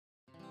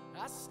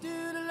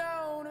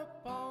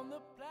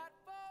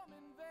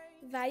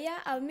Vaya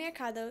al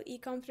mercado y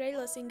compre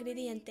los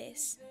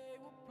ingredientes.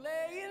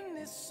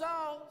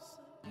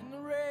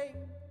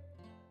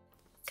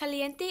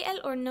 Caliente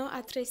el horno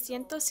a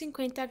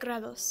 350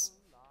 grados.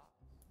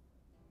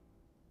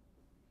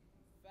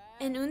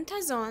 En un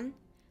tazón,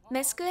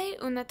 mezcle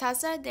una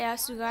taza de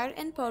azúcar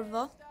en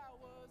polvo,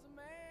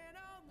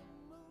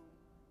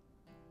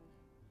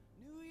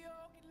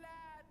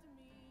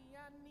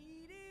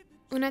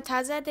 una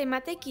taza de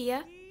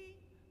mantequilla,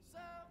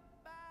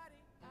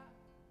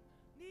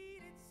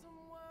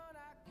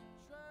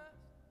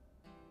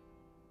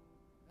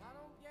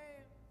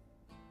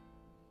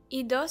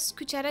 y 2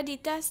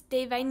 cucharaditas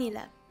de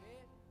vainilla.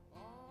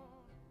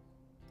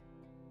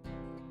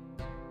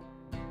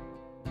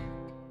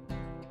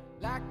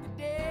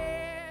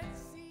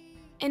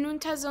 En un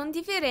tazón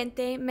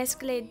diferente,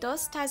 mezcle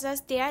 2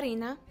 tazas de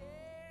harina,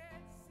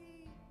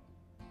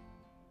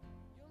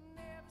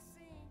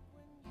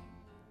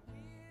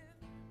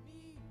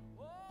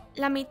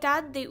 la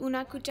mitad de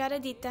una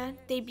cucharadita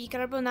de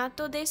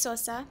bicarbonato de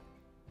soda,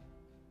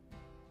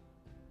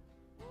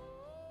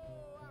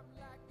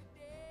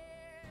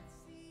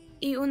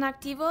 y un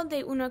activo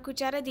de una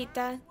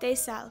cucharadita de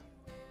sal.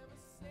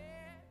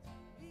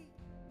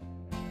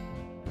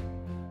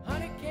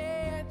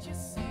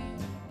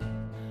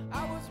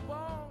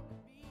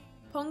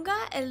 Ponga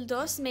el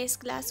 2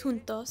 mezclas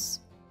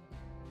juntos.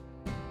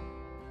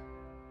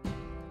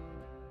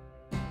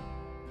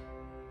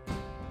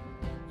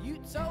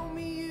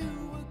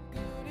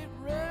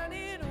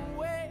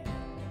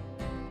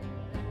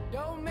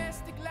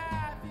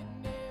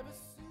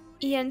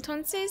 Y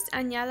entonces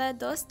añada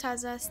 2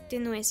 tazas de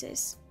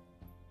nueces.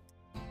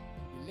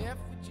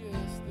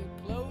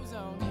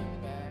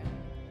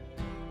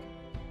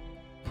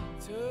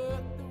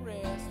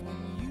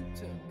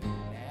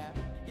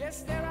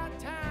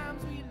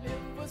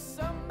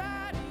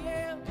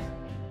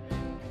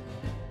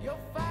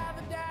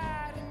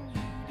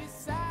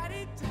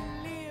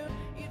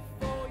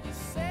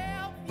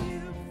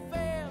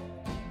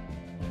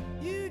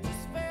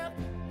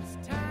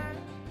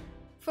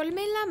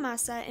 Forme la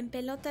masa en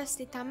pelotas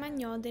de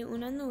tamaño de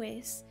una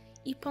nuez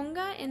y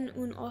ponga en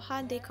una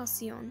hoja de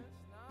cocción.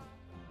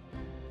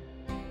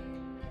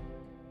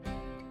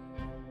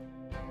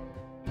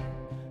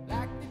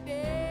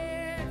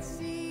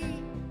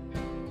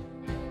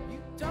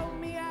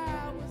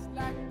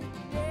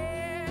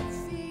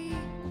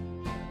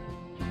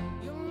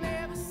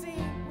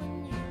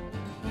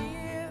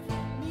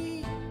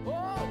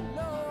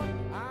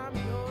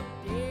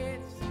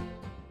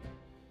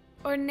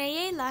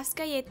 Hornee las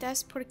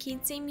galletas por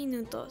 15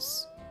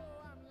 minutos.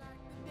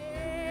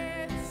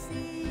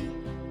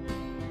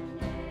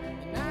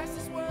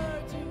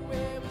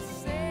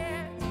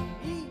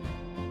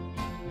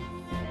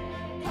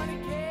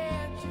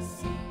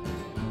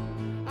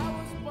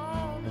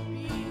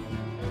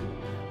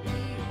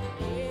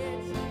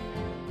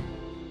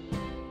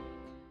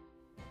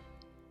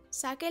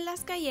 Saque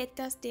las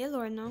galletas del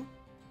horno.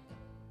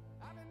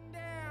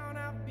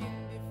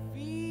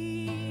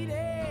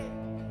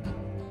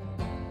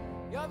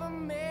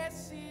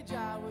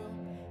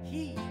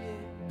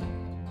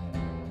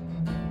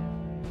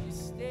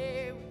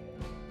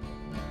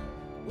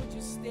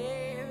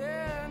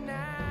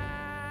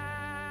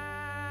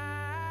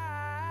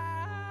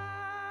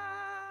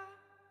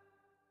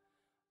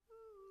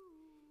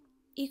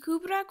 Y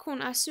cubra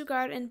con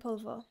azúcar en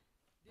polvo.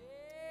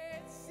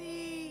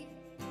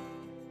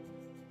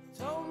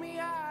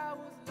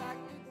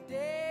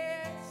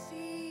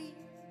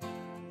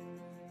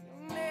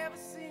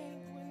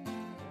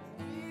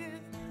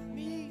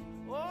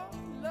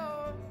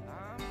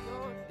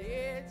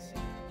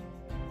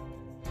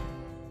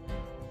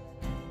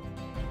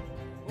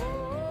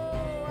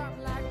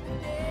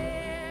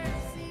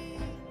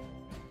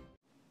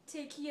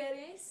 ¿Te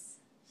quieres?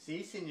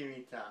 Sí,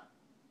 señorita.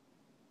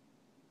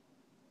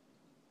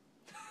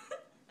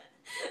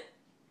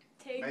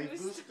 ¿Te Me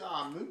gusta?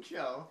 gusta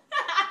mucho.